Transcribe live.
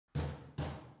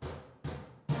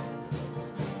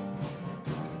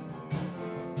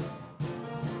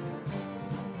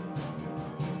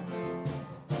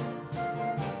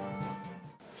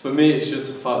For me, it's just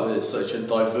the fact that it's such a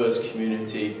diverse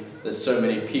community. There's so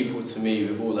many people to meet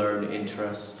with all their own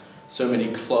interests, so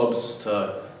many clubs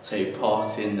to take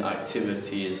part in,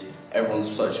 activities.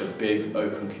 Everyone's such a big,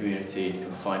 open community and you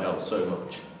can find out so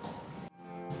much.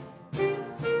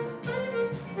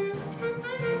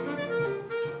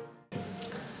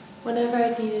 Whenever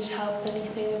I've needed help with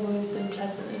anything, I've always been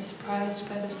pleasantly surprised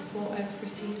by the support I've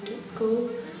received at school.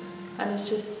 And it's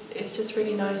just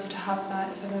really nice to have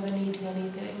that. If I'm ever needing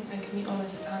anything, I can be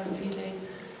honest with how I'm feeling,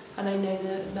 and I know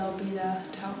that they'll be there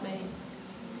to help me.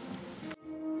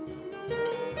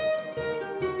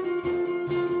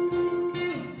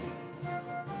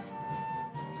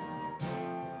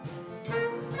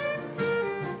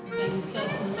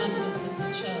 Certain members of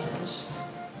the church.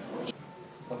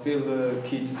 I feel the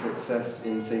key to success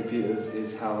in St. Peter's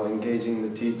is how engaging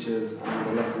the teachers and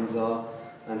the lessons are,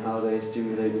 and how they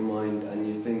stimulate your mind and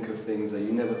you think of things that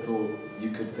you never thought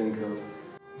you could think of.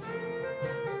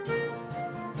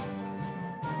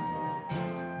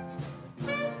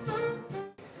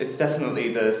 It's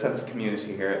definitely the sense of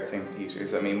community here at St.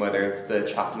 Peter's. I mean, whether it's the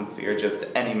chaplaincy or just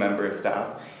any member of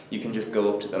staff, you can just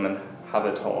go up to them and have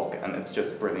a talk, and it's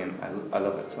just brilliant. I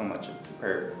love it so much, it's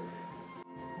superb.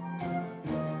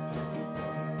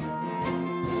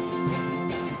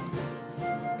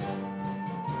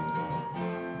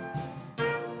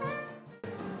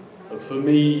 For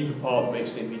me, the part that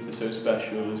makes St. Peter's so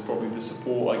special is probably the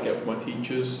support I get from my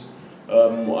teachers.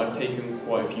 I've taken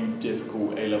quite a few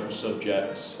difficult A-level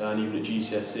subjects and even at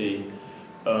GCSE,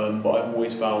 but I've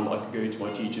always found I can go to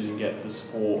my teachers and get the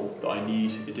support that I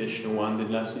need, additional and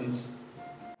in lessons.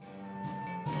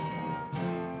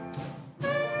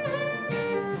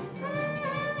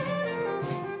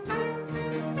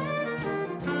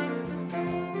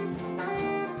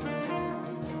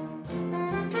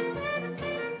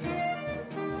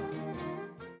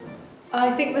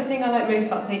 I think the thing I like most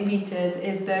about St. Peter's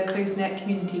is the close-knit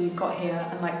community we've got here,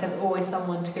 and like there's always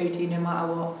someone to go to no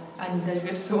matter what, and they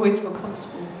just always feel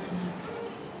comfortable.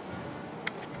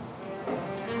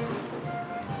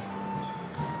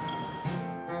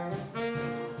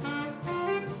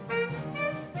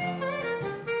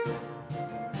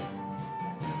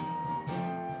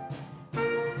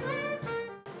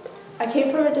 I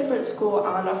came from a different school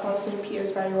and I found St.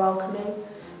 Peter's very welcoming.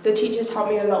 The teachers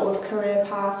helped me a lot with career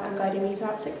paths and guided me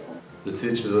throughout sixth form. The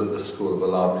teachers at the school have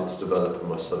allowed me to develop in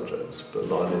my subjects, but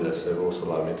not only this, they've also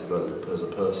allowed me to develop as a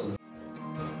person.